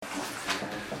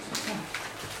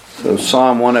So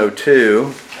Psalm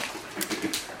 102,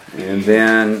 and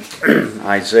then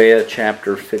Isaiah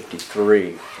chapter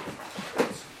 53.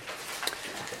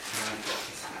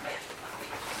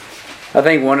 I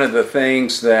think one of the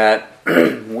things that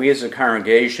we as a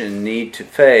congregation need to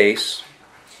face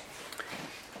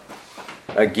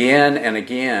again and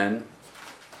again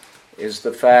is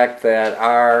the fact that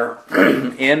our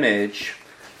image,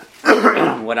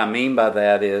 what I mean by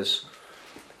that is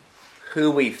who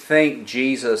we think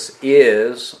Jesus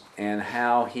is and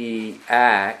how he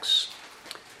acts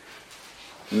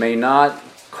may not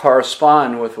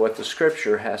correspond with what the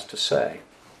Scripture has to say.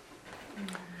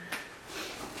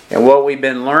 And what we've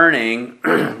been learning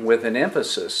with an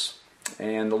emphasis,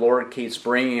 and the Lord keeps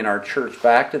bringing our church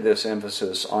back to this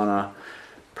emphasis on a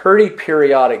pretty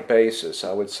periodic basis,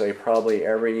 I would say probably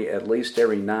at least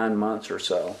every 9 months or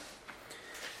so,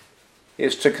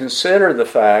 is to consider the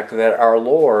fact that our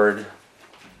Lord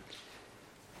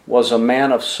was a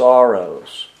man of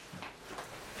sorrows.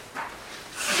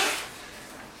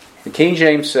 The King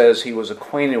James says he was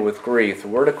acquainted with grief. The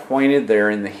word acquainted there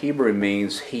in the Hebrew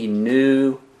means he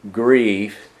knew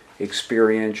grief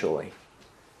experientially.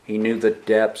 He knew the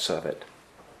depths of it.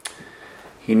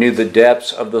 He knew the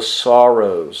depths of the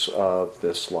sorrows of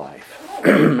this life.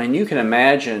 And you can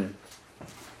imagine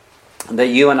that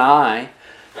you and I,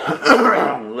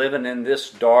 living in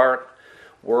this dark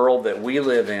world that we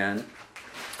live in,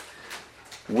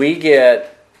 we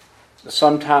get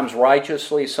sometimes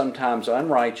righteously, sometimes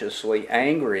unrighteously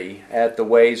angry at the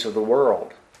ways of the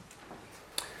world.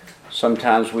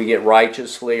 Sometimes we get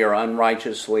righteously or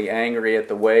unrighteously angry at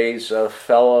the ways of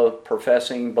fellow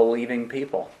professing, believing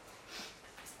people.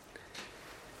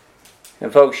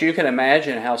 And folks, you can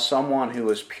imagine how someone who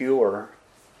is pure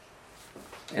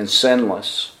and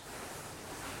sinless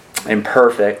and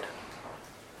perfect,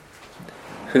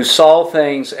 who saw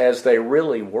things as they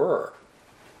really were,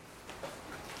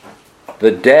 the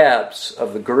depths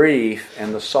of the grief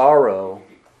and the sorrow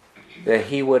that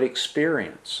he would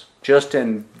experience just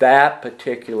in that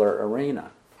particular arena.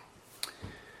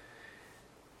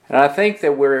 And I think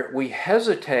that we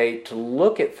hesitate to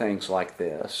look at things like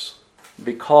this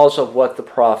because of what the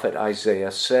prophet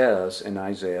Isaiah says in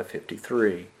Isaiah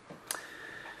 53.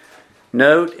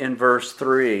 Note in verse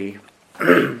 3,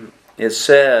 it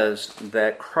says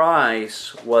that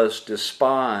Christ was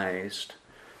despised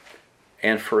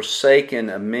and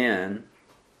forsaken of men,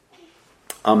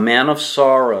 a man of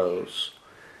sorrows,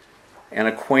 and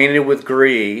acquainted with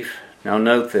grief. Now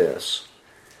note this.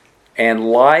 And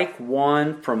like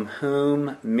one from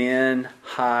whom men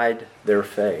hide their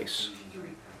face.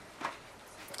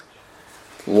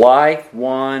 Like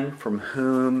one from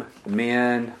whom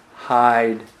men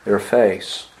hide their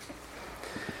face.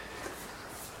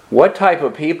 What type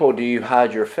of people do you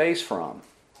hide your face from?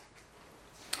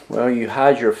 Well, you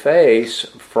hide your face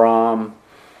from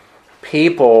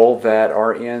people that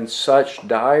are in such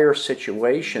dire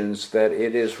situations that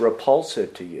it is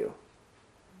repulsive to you.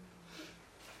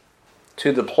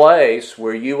 To the place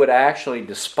where you would actually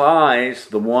despise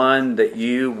the one that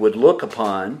you would look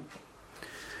upon,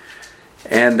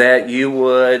 and that you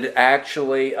would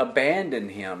actually abandon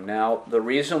him. Now, the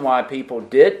reason why people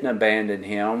didn't abandon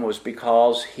him was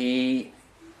because he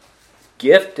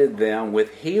gifted them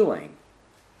with healing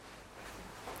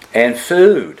and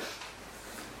food,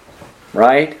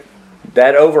 right?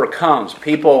 That overcomes.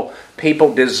 People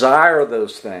desire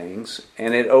those things,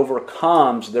 and it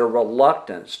overcomes their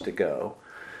reluctance to go.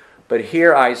 But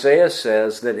here Isaiah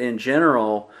says that in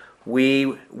general,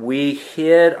 we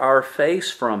hid our face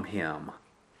from him.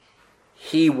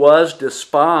 He was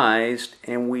despised,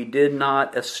 and we did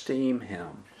not esteem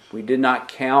him. We did not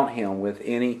count him with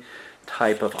any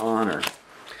type of honor.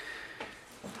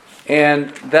 And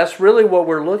that's really what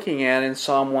we're looking at in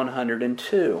Psalm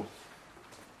 102.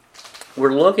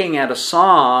 We're looking at a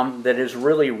psalm that is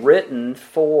really written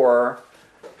for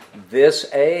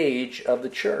this age of the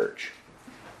church.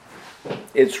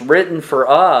 It's written for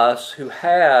us who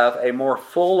have a more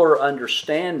fuller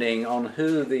understanding on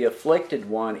who the afflicted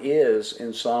one is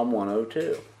in Psalm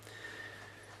 102.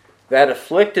 That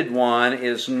afflicted one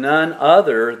is none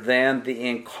other than the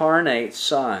incarnate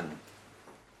Son.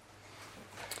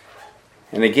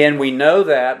 And again, we know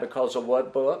that because of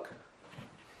what book?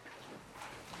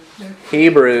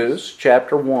 Hebrews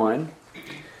chapter 1,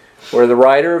 where the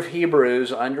writer of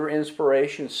Hebrews under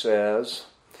inspiration says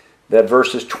that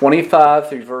verses 25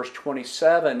 through verse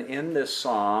 27 in this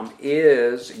psalm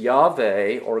is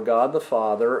Yahweh, or God the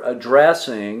Father,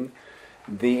 addressing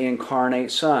the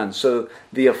incarnate Son. So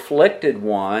the afflicted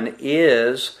one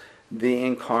is the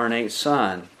incarnate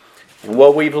Son. And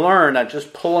what we've learned, I'm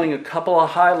just pulling a couple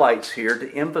of highlights here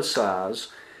to emphasize,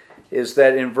 is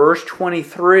that in verse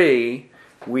 23,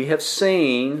 we have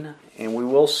seen, and we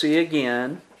will see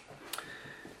again,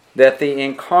 that the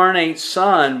incarnate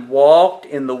Son walked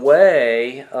in the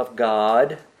way of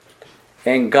God,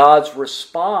 and God's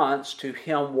response to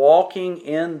Him walking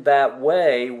in that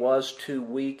way was to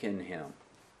weaken Him.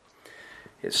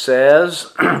 It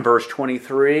says, verse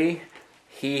 23,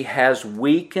 He has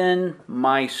weakened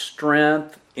my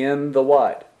strength in the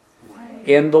what?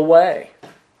 In the way.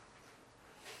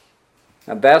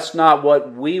 Now that's not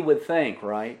what we would think,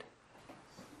 right?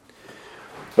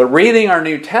 But reading our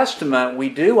New Testament, we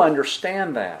do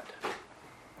understand that.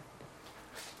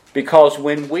 Because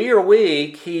when we are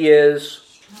weak, He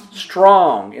is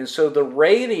strong. And so the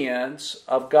radiance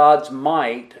of God's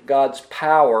might, God's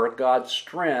power, God's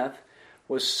strength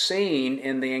was seen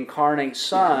in the incarnate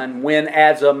Son when,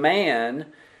 as a man,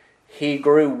 He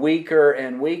grew weaker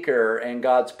and weaker, and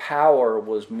God's power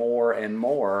was more and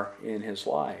more in His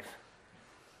life.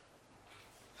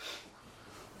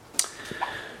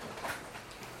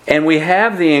 And we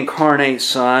have the incarnate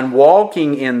Son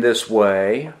walking in this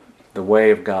way, the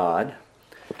way of God,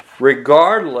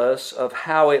 regardless of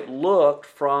how it looked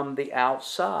from the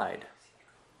outside.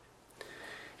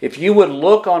 If you would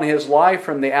look on His life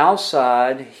from the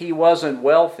outside, He wasn't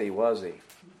wealthy, was He?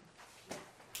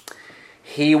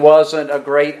 He wasn't a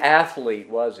great athlete,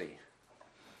 was He?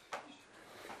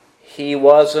 He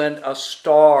wasn't a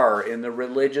star in the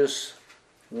religious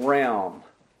realm.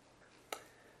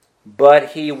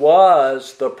 But He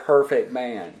was the perfect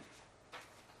man.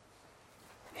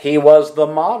 He was the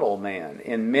model man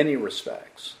in many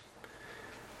respects.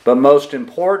 But most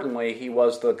importantly, He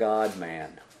was the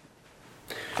God-man.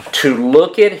 To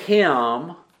look at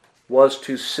Him was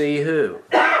to see who?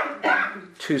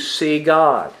 To see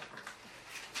God.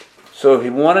 So if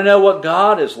you want to know what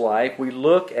God is like, we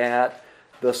look at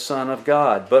the Son of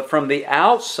God. But from the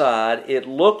outside, it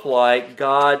looked like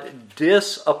God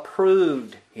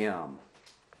disapproved Him.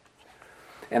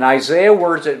 And Isaiah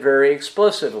words it very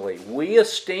explicitly. We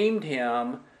esteemed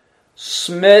Him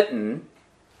smitten,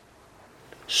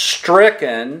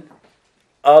 stricken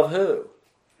of who?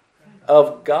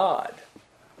 Of God.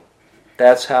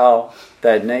 That's how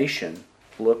that nation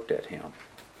looked at Him.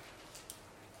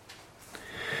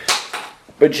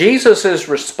 But Jesus'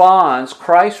 response,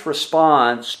 Christ's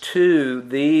response to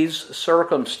these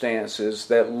circumstances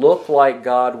that looked like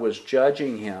God was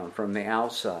judging Him from the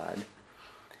outside,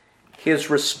 His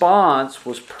response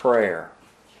was prayer.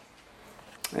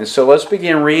 And so let's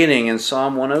begin reading in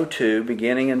Psalm 102,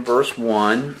 beginning in verse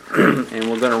 1, and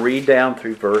we're going to read down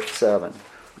through verse 7.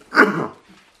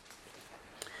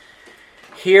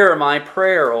 Hear my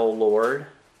prayer, O Lord,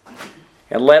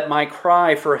 and let my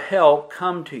cry for help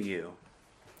come to you.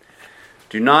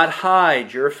 Do not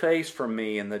hide your face from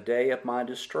me in the day of my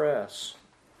distress.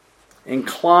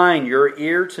 Incline your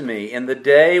ear to me. In the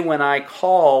day when I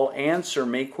call, answer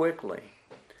me quickly.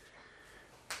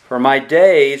 For my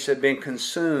days have been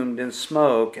consumed in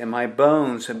smoke, and my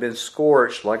bones have been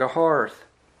scorched like a hearth.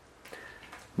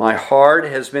 My heart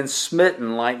has been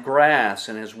smitten like grass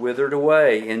and has withered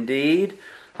away. Indeed,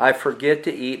 I forget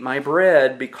to eat my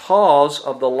bread because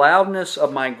of the loudness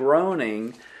of my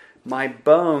groaning. My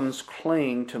bones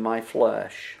cling to my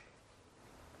flesh.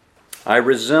 I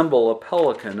resemble a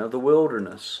pelican of the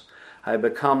wilderness. I have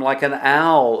become like an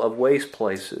owl of waste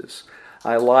places.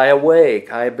 I lie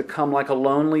awake. I have become like a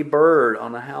lonely bird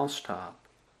on a housetop.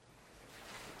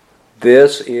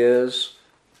 This is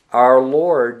our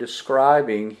Lord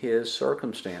describing His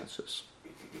circumstances.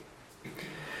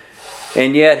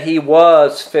 And yet He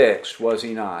was fixed, was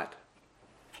He not?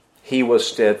 He was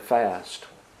steadfast.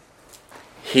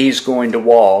 He's going to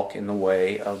walk in the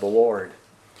way of the Lord.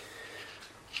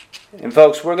 And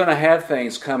folks, we're going to have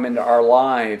things come into our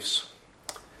lives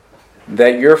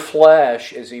that your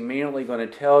flesh is immediately going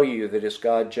to tell you that it's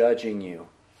God judging you.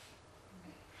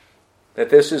 That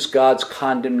this is God's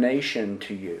condemnation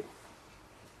to you.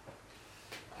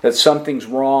 That something's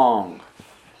wrong.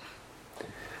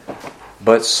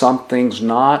 But something's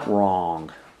not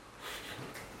wrong.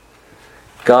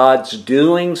 God's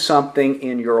doing something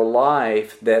in your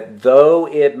life that though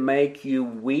it make you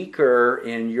weaker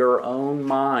in your own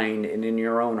mind and in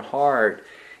your own heart,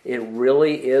 it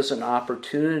really is an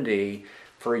opportunity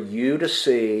for you to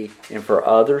see and for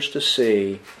others to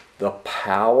see the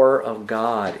power of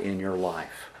God in your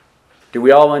life. Do we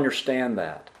all understand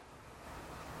that?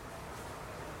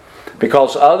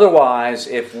 Because otherwise,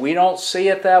 if we don't see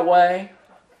it that way,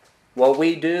 what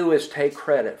we do is take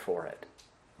credit for it.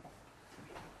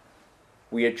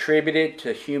 We attribute it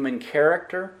to human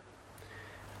character.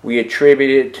 We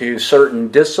attribute it to certain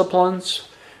disciplines.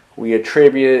 We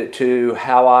attribute it to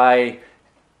how I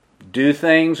do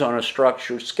things on a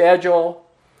structured schedule.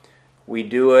 We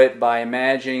do it by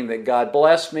imagining that God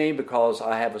blessed me because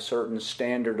I have a certain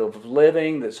standard of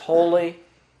living that's holy.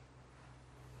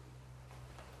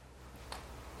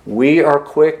 We are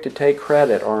quick to take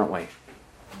credit, aren't we?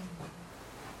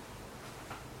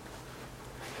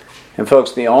 And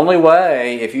folks, the only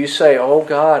way, if you say, oh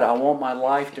God, I want my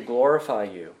life to glorify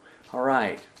you. All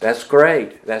right, that's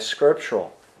great. That's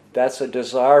scriptural. That's a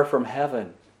desire from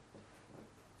heaven.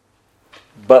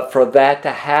 But for that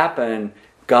to happen,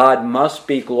 God must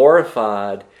be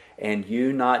glorified and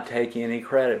you not take any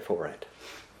credit for it.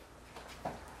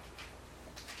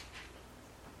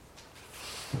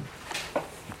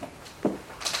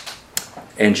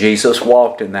 And Jesus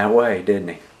walked in that way, didn't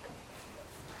he?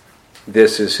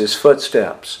 This is his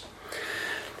footsteps.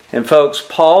 And folks,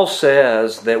 Paul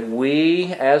says that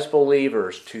we as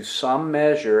believers, to some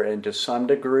measure and to some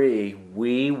degree,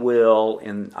 we will,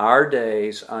 in our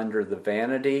days, under the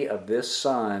vanity of this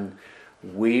Son,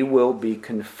 we will be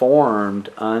conformed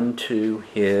unto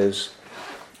his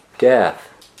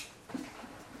death.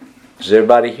 Does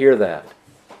everybody hear that?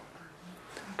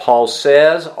 Paul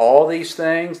says all these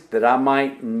things that I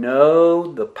might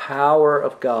know the power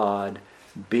of God,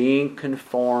 being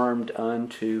conformed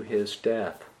unto his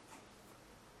death.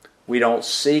 We don't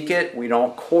seek it, we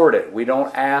don't court it, we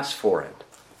don't ask for it.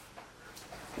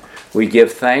 We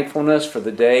give thankfulness for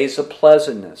the days of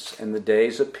pleasantness and the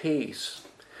days of peace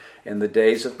and the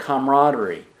days of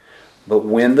camaraderie. But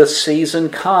when the season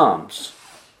comes,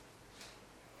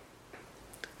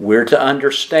 we're to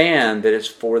understand that it's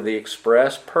for the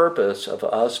express purpose of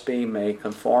us being made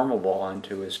conformable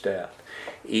unto his death.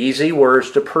 Easy words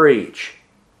to preach.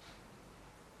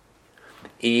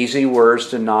 Easy words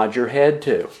to nod your head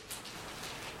to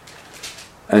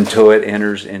until it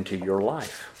enters into your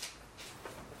life.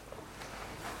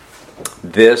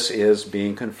 This is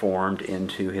being conformed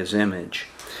into his image.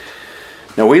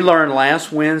 Now we learned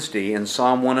last Wednesday in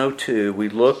Psalm 102, we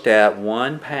looked at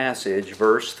one passage,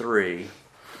 verse 3,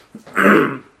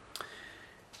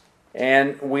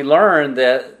 and we learned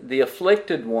that the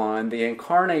afflicted one, the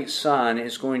incarnate Son,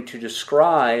 is going to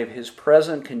describe his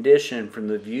present condition from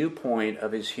the viewpoint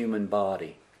of his human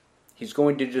body. He's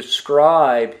going to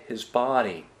describe his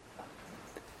body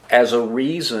as a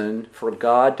reason for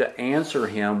God to answer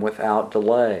him without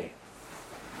delay.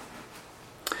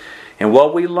 And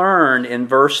what we learn in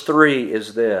verse 3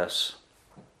 is this.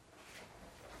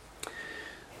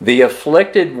 The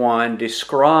afflicted one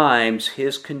describes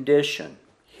his condition,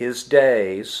 his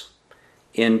days,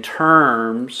 in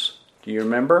terms, do you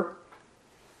remember?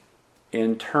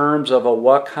 In terms of a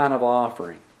what kind of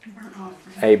offering? Burnt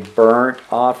offering. A burnt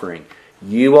offering.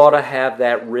 You ought to have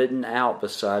that written out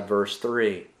beside verse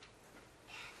 3,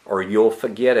 or you'll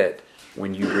forget it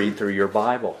when you read through your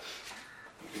Bible.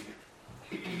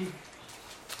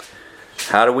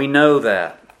 How do we know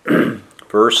that?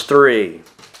 Verse 3,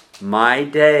 my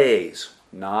days,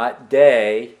 not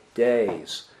day,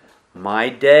 days. My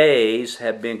days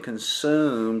have been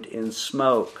consumed in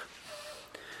smoke.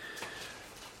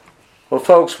 Well,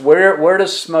 folks, where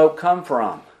does smoke come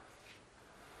from?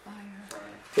 Fire.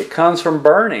 It comes from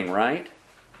burning, right?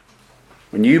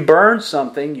 When you burn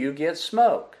something, you get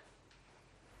smoke.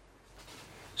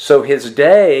 So his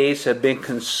days have been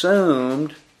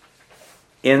consumed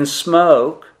in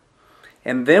smoke.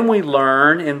 And then we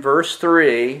learn in verse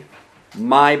 3,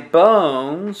 my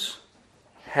bones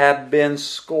have been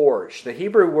scorched. The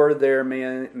Hebrew word there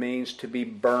means to be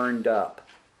burned up.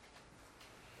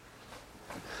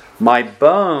 My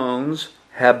bones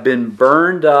have been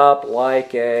burned up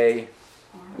like a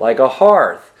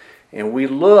hearth. And we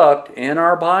looked in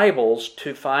our Bibles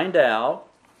to find out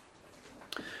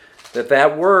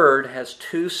that word has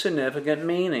two significant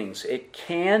meanings. It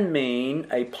can mean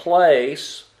a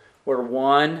place where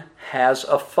one has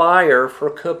a fire for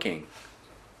cooking.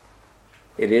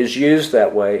 It is used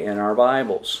that way in our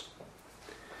Bibles.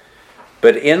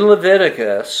 But in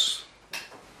Leviticus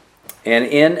and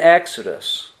in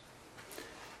Exodus,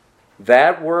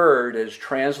 that word as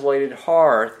translated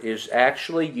hearth is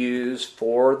actually used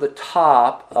for the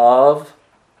top of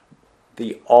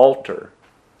the altar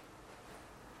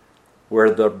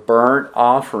where the burnt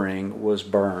offering was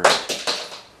burned.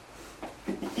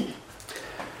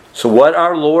 So what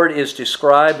our Lord is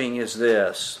describing is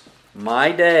this.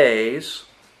 My days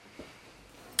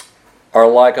are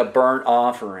like a burnt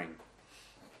offering.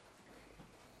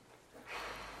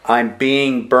 I'm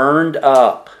being burned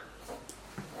up.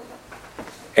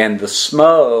 And the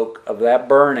smoke of that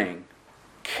burning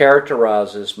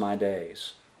characterizes my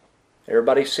days.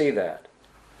 Everybody see that?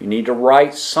 You need to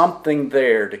write something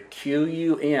there to cue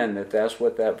you in that that's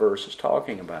what that verse is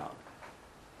talking about.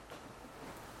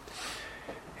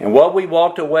 And what we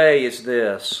walked away is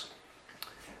this,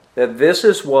 that this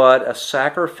is what a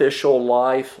sacrificial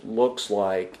life looks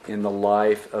like in the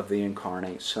life of the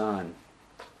incarnate Son.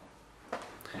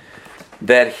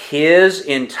 That His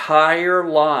entire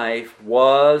life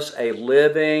was a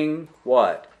living,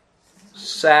 what?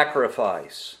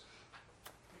 Sacrifice.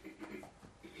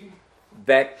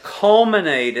 That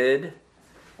culminated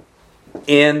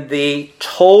in the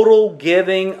total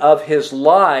giving of His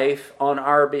life on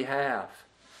our behalf.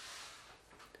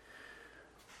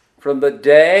 From the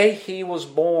day He was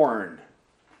born,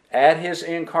 at His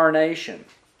incarnation,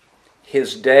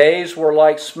 His days were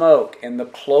like smoke, and the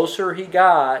closer He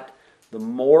got, the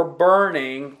more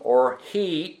burning or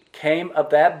heat came of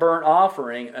that burnt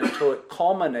offering until it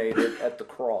culminated at the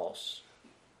cross.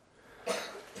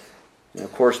 And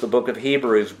of course, the book of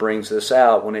Hebrews brings this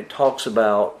out when it talks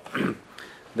about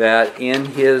that in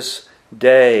His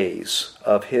days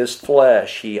of His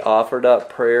flesh, He offered up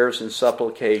prayers and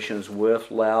supplications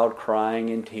with loud crying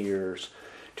and tears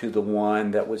to the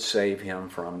one that would save Him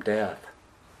from death.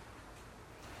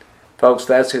 Folks,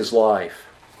 that's His life.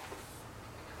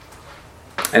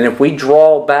 And if we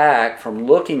draw back from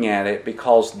looking at it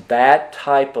because that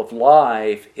type of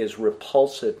life is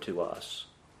repulsive to us,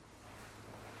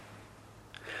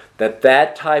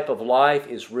 that type of life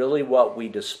is really what we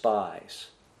despise,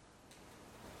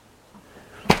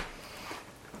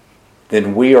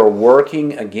 then we are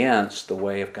working against the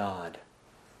way of God.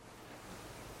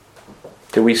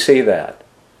 Do we see that?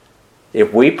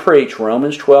 If we preach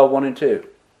Romans 12, 1 and 2,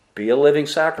 be a living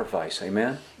sacrifice,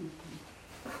 amen?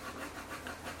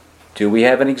 Do we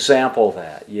have an example of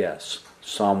that? Yes.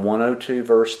 Psalm 102,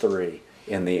 verse 3,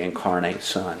 in the incarnate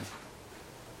Son.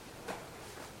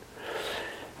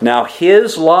 Now,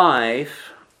 His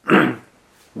life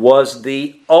was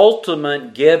the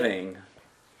ultimate giving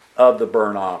of the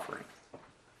burnt offering.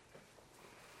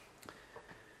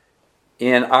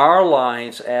 In our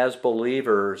lives as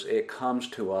believers, it comes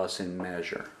to us in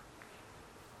measure.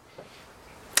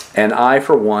 And I,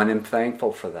 for one, am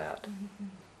thankful for that.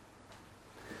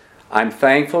 I'm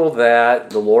thankful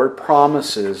that the Lord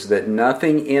promises that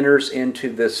nothing enters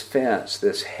into this fence,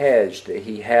 this hedge that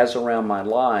He has around my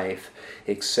life,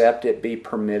 except it be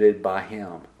permitted by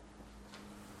Him.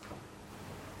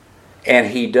 And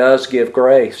He does give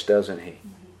grace, doesn't He?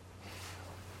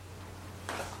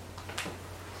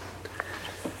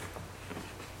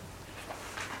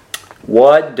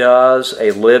 What does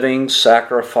a living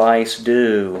sacrifice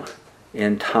do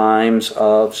in times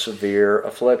of severe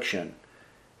affliction?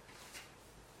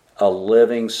 A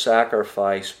living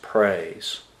sacrifice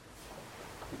prays.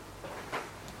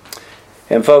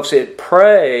 And folks, it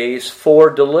prays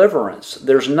for deliverance.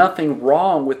 There's nothing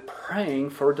wrong with praying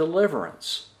for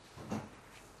deliverance.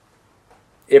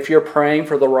 If you're praying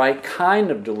for the right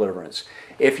kind of deliverance.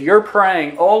 If you're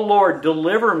praying, "Oh Lord,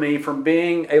 deliver me from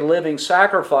being a living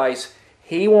sacrifice,"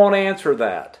 He won't answer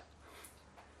that.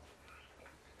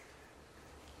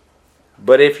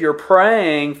 But if you're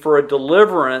praying for a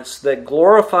deliverance that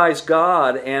glorifies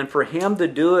God and for Him to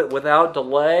do it without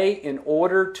delay in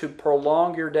order to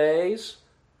prolong your days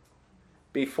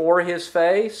before His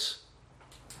face,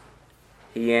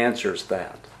 He answers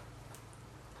that.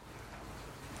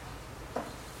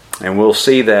 And we'll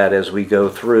see that as we go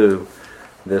through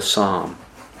this psalm.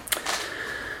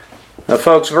 Now,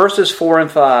 folks, verses 4 and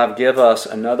 5 give us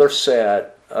another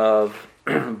set of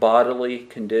bodily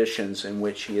conditions in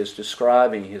which he is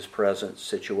describing his present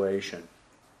situation.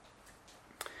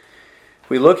 If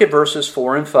we look at verses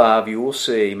 4 and 5, you will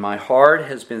see, "My heart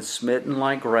has been smitten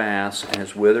like grass and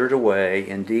has withered away.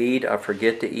 Indeed, I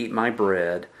forget to eat my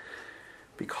bread.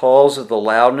 Because of the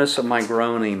loudness of my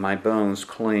groaning, my bones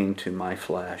cling to my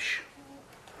flesh."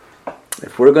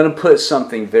 If we're going to put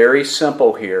something very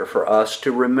simple here for us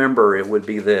to remember, it would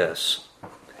be this.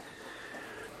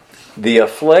 The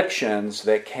afflictions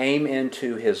that came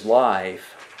into his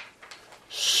life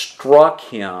struck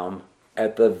him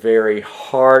at the very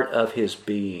heart of his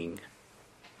being.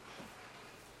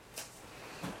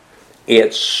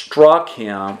 It struck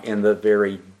him in the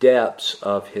very depths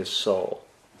of his soul.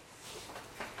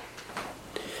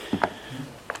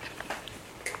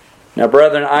 Now,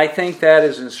 brethren, I think that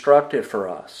is instructive for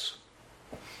us.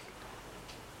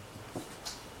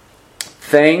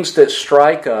 Things that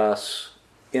strike us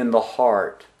in the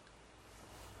heart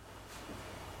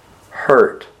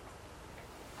hurt.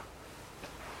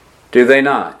 Do they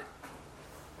not?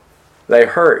 They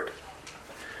hurt.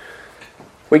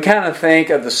 We kind of think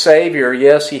of the Savior,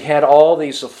 yes, he had all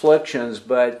these afflictions,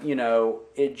 but,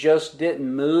 it just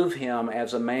didn't move him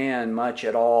as a man much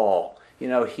at all.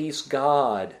 He's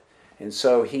God. And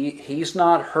so he's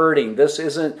not hurting. This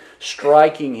isn't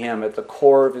striking him at the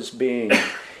core of his being.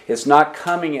 It's not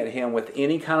coming at him with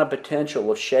any kind of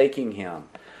potential of shaking him.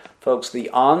 Folks, the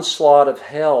onslaught of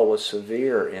hell was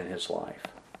severe in his life.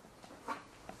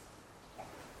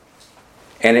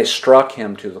 And it struck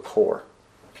him to the core.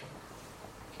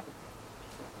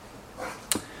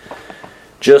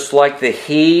 Just like the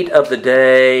heat of the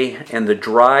day and the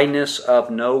dryness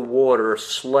of no water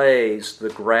slays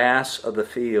the grass of the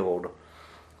field,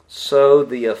 so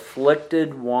the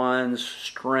afflicted one's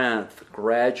strength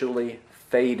gradually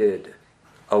faded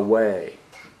away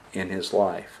in his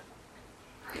life.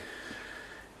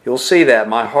 You'll see that.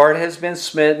 My heart has been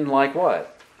smitten like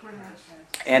what?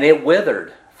 And it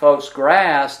withered. Folks,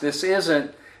 grass, this isn't,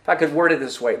 if I could word it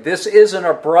this way, this isn't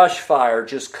a brush fire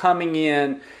just coming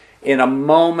in a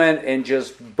moment and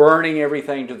just burning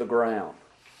everything to the ground.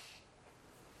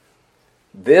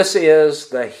 This is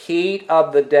the heat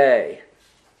of the day,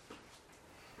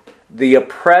 the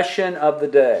oppression of the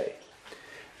day,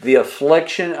 the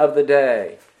affliction of the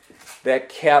day that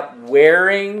kept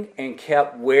wearing and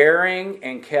kept wearing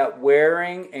and kept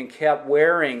wearing and kept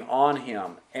wearing on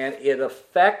him, and it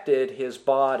affected his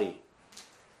body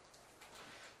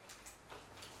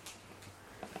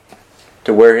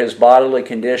to where his bodily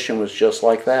condition was just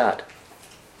like that.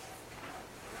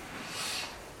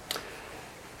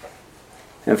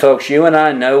 And folks, you and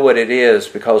I know what it is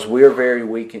because we are very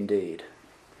weak indeed.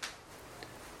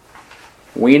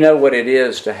 We know what it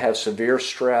is to have severe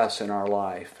stress in our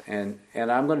life. And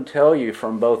I'm going to tell you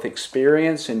from both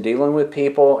experience in dealing with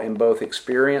people and both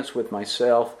experience with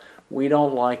myself, we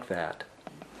don't like that.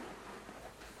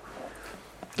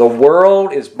 The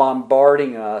world is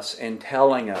bombarding us and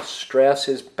telling us stress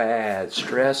is bad,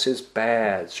 stress is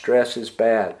bad, stress is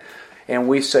bad. And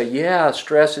we say, yeah,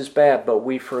 stress is bad, but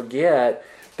we forget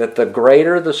that the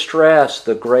greater the stress,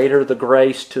 the greater the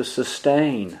grace to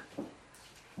sustain.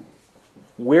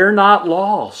 We're not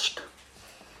lost.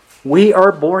 We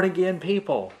are born again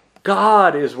people.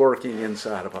 God is working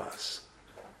inside of us.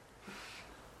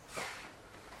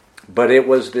 But it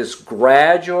was this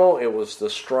gradual, it was the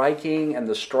striking and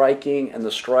the striking and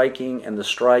the striking and the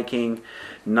striking,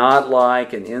 not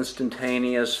like an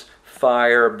instantaneous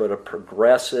fire, but a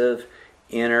progressive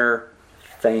inner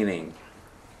feigning.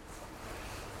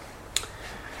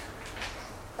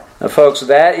 Now folks,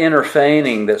 that inner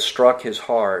feigning that struck his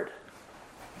heart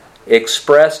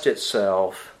expressed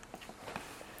itself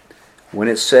when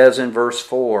it says in verse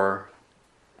 4,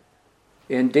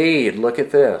 indeed, look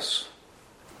at this,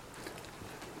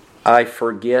 I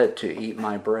forget to eat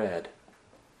my bread.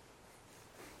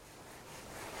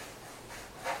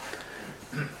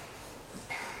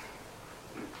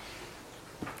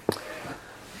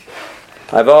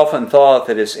 I've often thought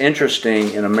that it's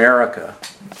interesting in America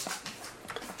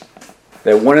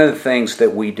that one of the things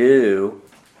that we do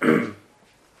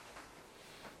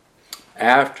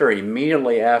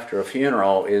immediately after a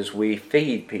funeral is we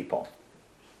feed people.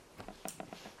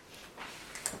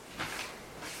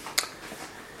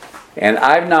 And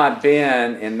I've not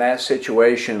been in that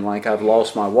situation like I've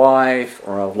lost my wife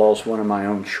or I've lost one of my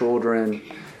own children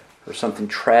or something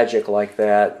tragic like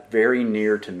that very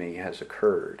near to me has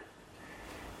occurred.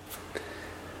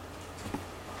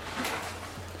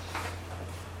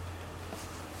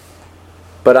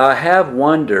 But I have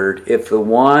wondered if the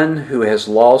one who has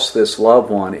lost this loved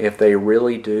one, if they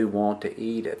really do want to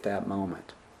eat at that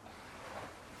moment.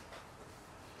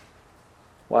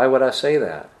 Why would I say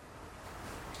that?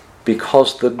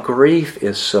 Because the grief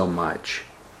is so much.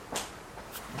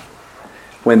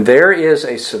 When there is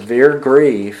a severe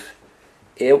grief,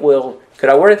 it will, could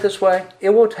I word it this way?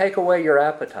 It will take away your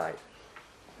appetite.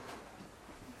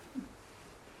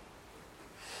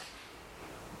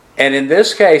 And in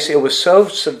this case, it was so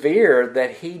severe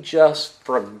that he just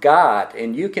forgot.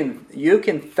 And you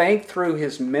can think through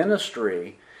his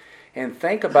ministry and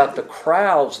think about the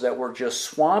crowds that were just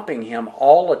swamping him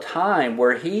all the time,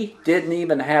 where he didn't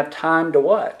even have time to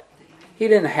what? He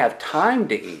didn't have time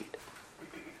to eat.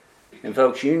 And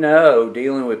folks, you know,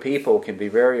 dealing with people can be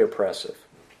very oppressive.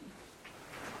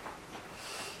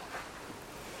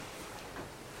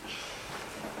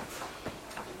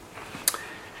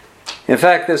 In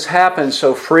fact, this happens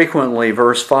so frequently,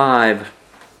 verse 5,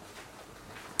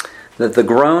 that the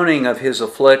groaning of his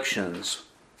afflictions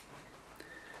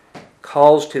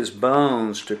caused his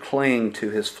bones to cling to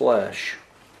his flesh.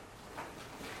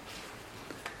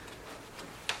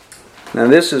 Now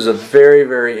this is a very,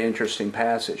 very interesting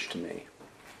passage to me.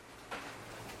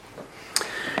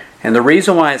 And the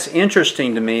reason why it's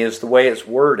interesting to me is the way it's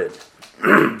worded.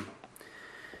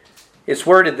 It's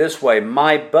worded this way: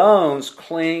 my bones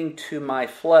cling to my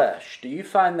flesh. Do you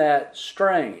find that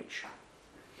strange?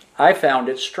 I found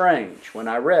it strange when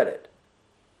I read it.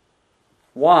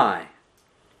 Why?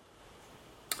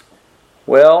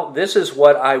 Well, this is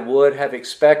what I would have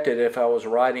expected if I was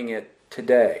writing it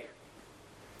today.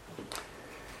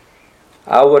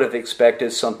 I would have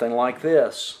expected something like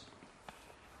this.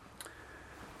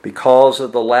 Because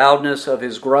of the loudness of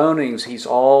his groanings, he's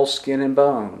all skin and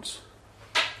bones.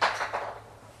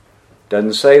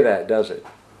 Doesn't say that, does it?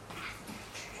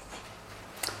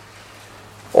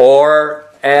 Or,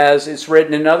 as it's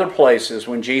written in other places,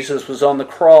 when Jesus was on the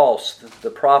cross, the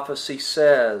prophecy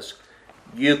says,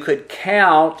 you could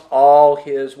count all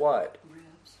his what?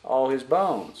 All his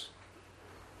bones.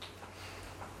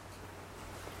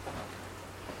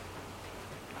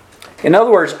 In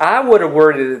other words, I would have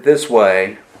worded it this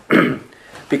way: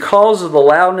 because of the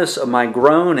loudness of my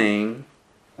groaning,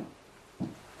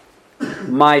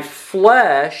 my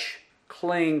flesh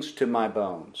clings to my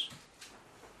bones.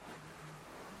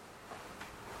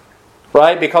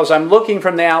 Right? Because I'm looking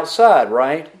from the outside,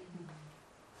 right?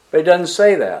 But it doesn't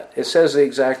say that. It says the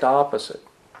exact opposite.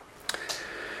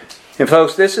 And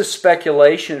folks, this is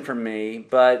speculation for me,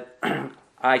 but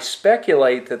I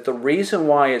speculate that the reason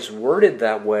why it's worded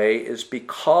that way is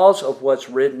because of what's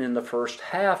written in the first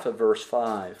half of verse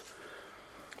 5.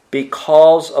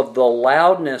 Because of the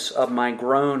loudness of my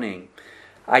groaning.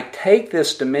 I take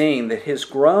this to mean that his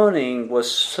groaning was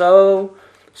so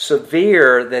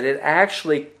severe that it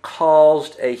actually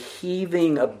caused a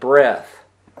heaving of breath.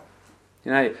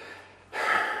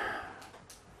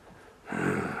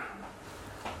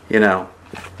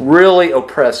 Really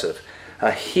oppressive.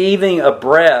 A heaving of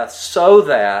breath, so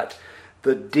that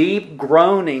the deep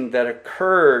groaning that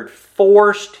occurred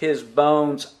forced his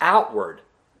bones outward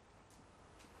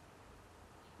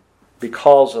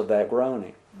because of that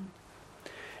groaning.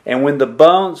 And when the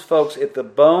bones, folks, if the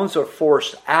bones are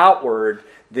forced outward,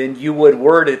 then you would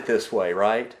word it this way,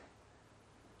 right?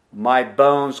 My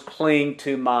bones cling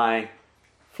to my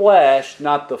flesh,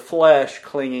 not the flesh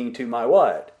clinging to my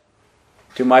what?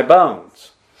 To my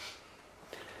bones.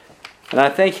 And I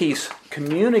think he's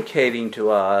communicating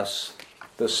to us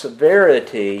the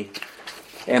severity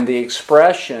and the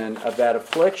expression of that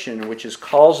affliction which is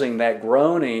causing that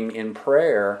groaning in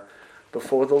prayer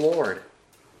before the Lord.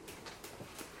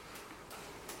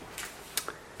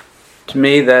 To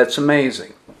me, that's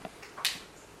amazing.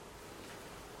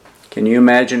 Can you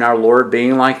imagine our Lord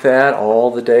being like that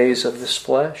all the days of this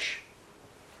flesh?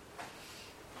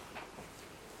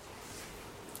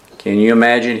 Can you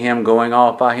imagine him going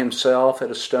off by himself at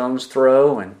a stone's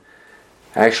throw and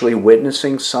actually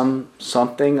witnessing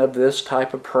something of this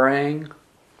type of praying?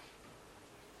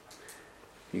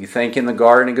 You think in the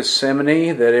Garden of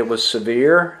Gethsemane that it was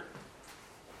severe?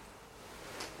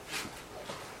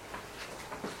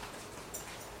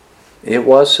 It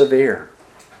was severe.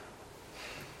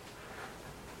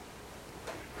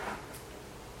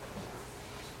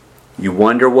 You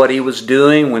wonder what he was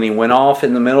doing when he went off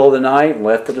in the middle of the night and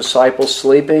left the disciples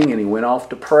sleeping, and he went off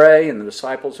to pray, and the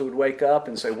disciples would wake up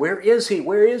and say, "Where is he?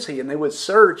 Where is he?" And they would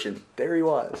search, and there he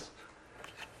was,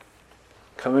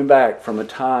 coming back from a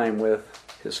time with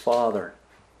his Father.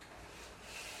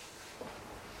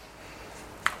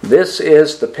 This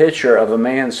is the picture of a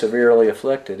man severely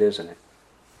afflicted, isn't it?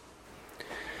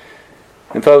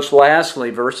 And folks, lastly,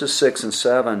 verses 6 and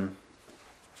 7,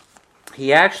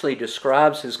 he actually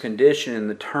describes his condition in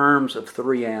the terms of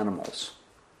three animals.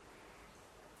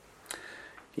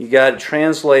 You got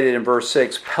translated in verse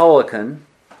 6, pelican.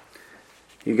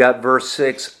 You got verse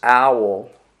 6, owl.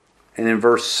 And in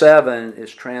verse 7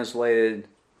 is translated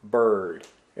bird.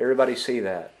 Everybody see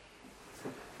that?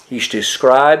 He's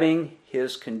describing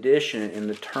his condition in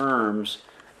the terms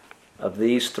of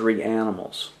these three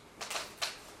animals.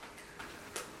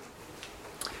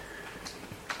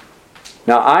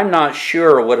 Now, I'm not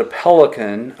sure what a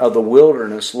pelican of the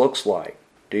wilderness looks like.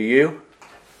 Do you?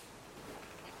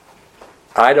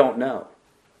 I don't know.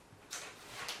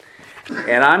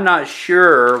 And I'm not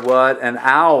sure what an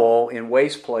owl in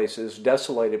waste places,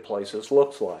 desolated places,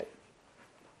 looks like.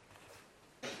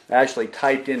 I actually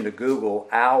typed into Google,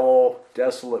 owl,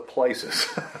 desolate places.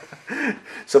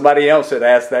 Somebody else had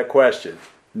asked that question.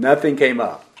 Nothing came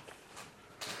up.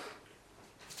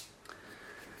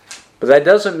 But that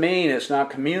doesn't mean it's not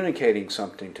communicating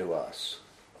something to us.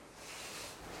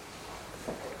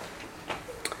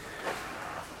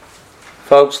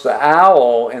 Folks, the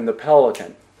owl and the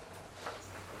pelican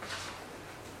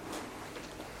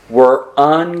were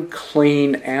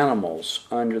unclean animals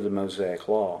under the Mosaic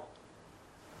law.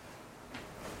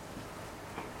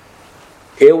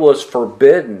 It was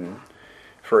forbidden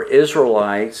for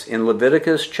Israelites in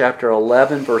Leviticus chapter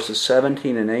 11, verses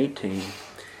 17 and 18.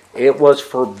 It was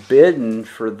forbidden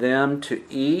for them to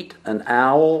eat an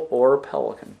owl or a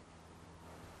pelican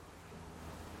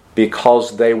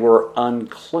because they were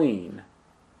unclean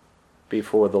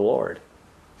before the Lord.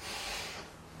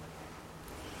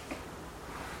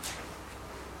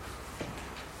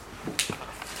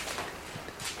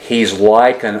 He's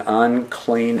like an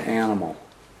unclean animal.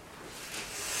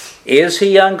 Is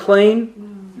he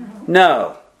unclean?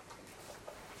 No.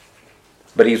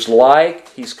 But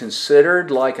he's considered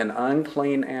like an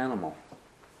unclean animal.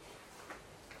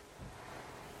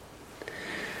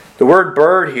 The word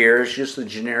bird here is just the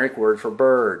generic word for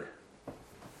bird.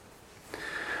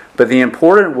 But the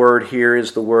important word here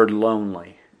is the word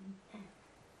lonely.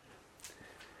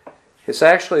 It's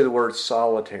actually the word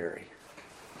solitary.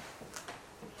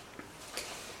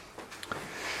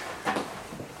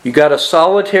 You got a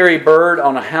solitary bird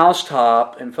on a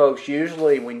housetop, and folks,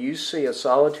 usually when you see a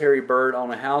solitary bird on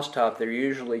a housetop, they're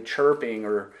usually chirping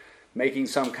or making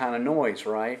some kind of noise,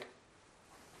 right?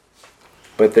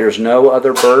 But there's no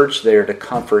other birds there to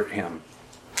comfort him.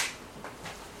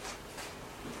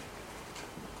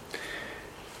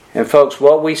 And folks,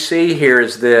 what we see here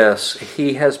is this.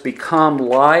 He has become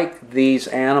like these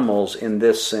animals in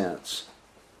this sense.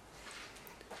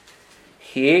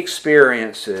 He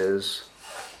experiences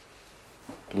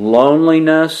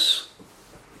loneliness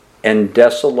and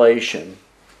desolation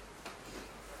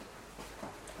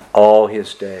all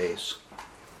his days.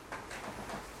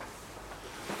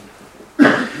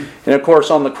 And of course,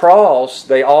 on the cross,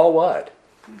 they all what?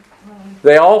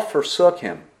 They all forsook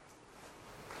him.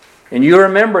 And you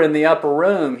remember in the upper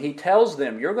room, he tells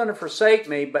them, you're going to forsake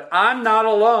me, but I'm not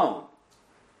alone.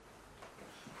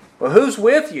 Well, who's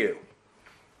with you?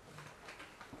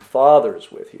 The Father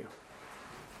is with you.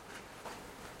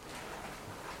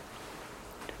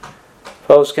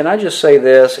 Folks, can I just say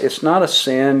this? It's not a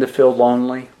sin to feel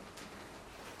lonely.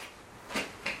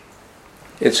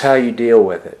 It's how you deal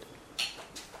with it.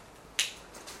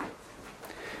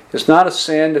 It's not a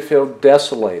sin to feel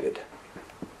desolated.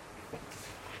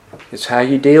 It's how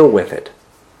you deal with it.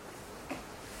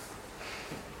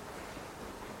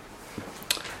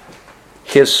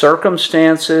 His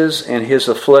circumstances and his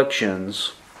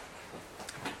afflictions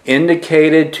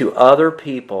indicated to other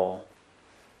people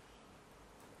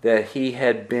that he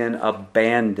had been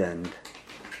abandoned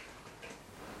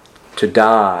to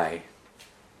die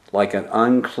like an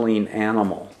unclean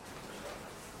animal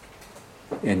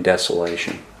in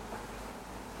desolation.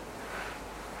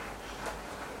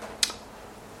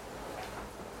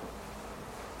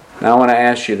 Now I want to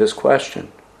ask you this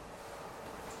question.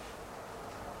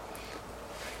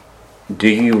 Do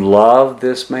you love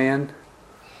this man?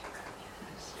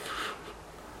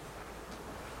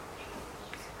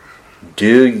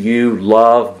 Do you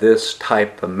love this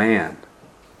type of man?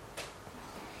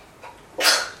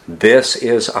 This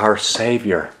is our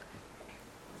Savior.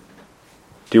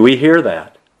 Do we hear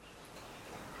that?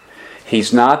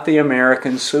 He's not the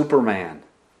American Superman.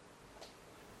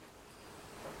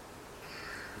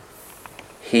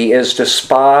 He is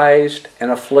despised and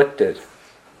afflicted.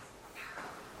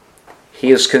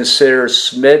 He is considered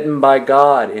smitten by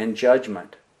God in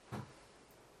judgment.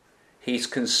 He's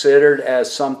considered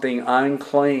as something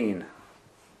unclean.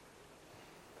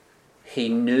 He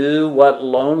knew what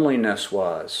loneliness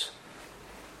was.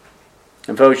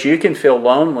 And folks, you can feel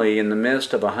lonely in the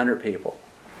midst of 100 people.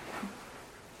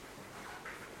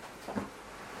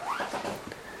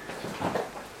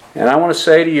 And I want to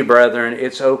say to you, brethren,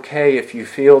 it's okay if you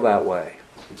feel that way.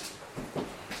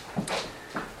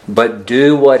 But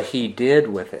do what he did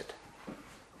with it.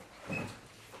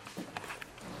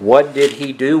 What did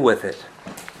he do with it?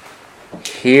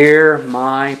 Hear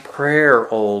my prayer,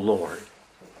 O Lord.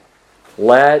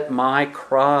 Let my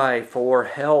cry for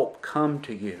help come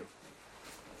to you.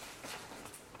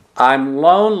 I'm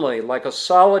lonely like a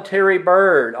solitary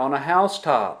bird on a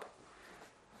housetop.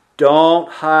 Don't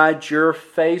hide your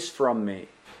face from me.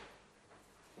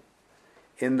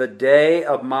 In the day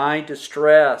of my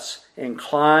distress,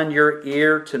 incline your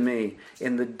ear to me.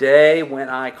 In the day when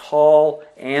I call,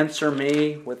 answer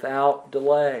me without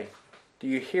delay. Do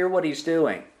you hear what he's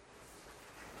doing?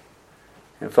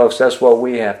 And folks, that's what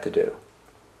we have to do.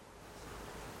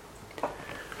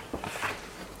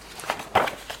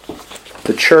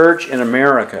 The church in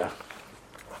America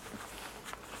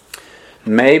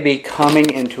may be coming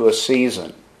into a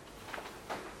season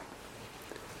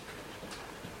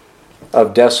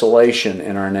of desolation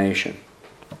in our nation.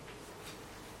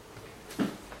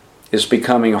 it's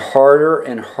becoming harder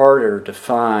and harder to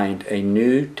find a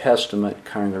New Testament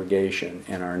congregation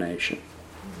in our nation.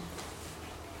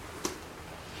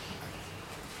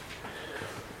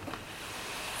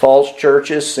 False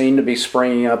churches seem to be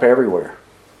springing up everywhere.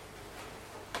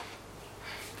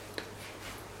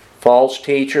 False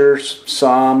teachers,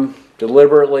 some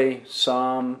deliberately,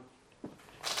 some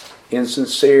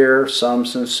insincere, some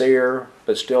sincere,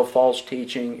 but still false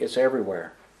teaching. It's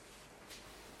everywhere.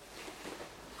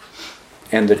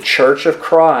 And the Church of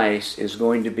Christ is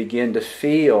going to begin to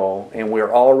feel, and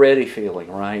we're already feeling,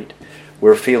 right?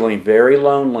 We're feeling very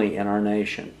lonely in our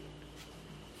nation.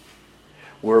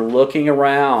 We're looking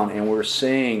around and we're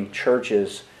seeing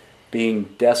churches being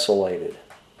desolated.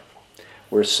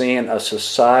 We're seeing a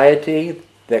society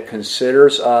that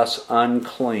considers us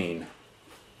unclean.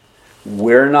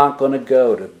 We're not going to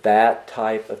go to that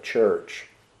type of church.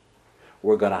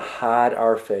 We're going to hide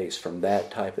our face from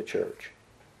that type of church.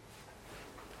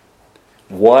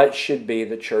 What should be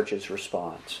the church's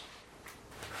response?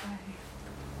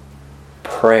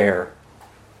 Prayer.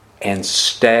 And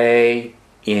stay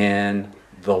in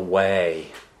the way.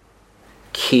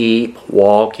 Keep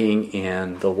walking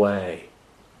in the way.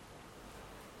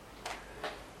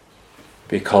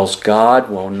 Because God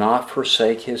will not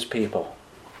forsake His people.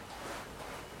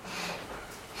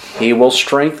 He will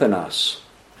strengthen us.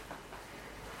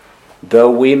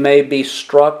 Though we may be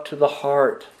struck to the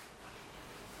heart,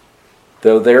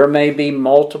 though there may be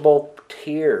multiple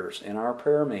tears in our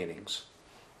prayer meetings,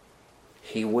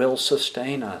 He will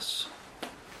sustain us.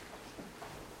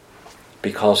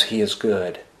 Because He is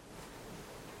good.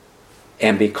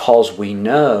 And because we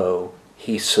know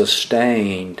He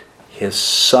sustained His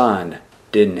Son,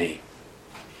 didn't He?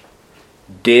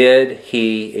 Did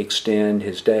He extend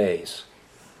His days?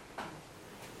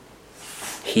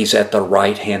 He's at the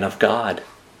right hand of God.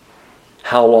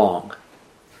 How long?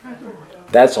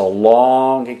 That's a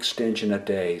long extension of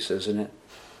days, isn't it?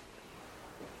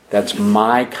 That's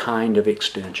my kind of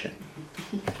extension.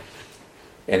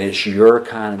 And it's your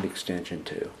kind of extension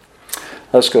too.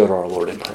 Let's go to our Lord in prayer.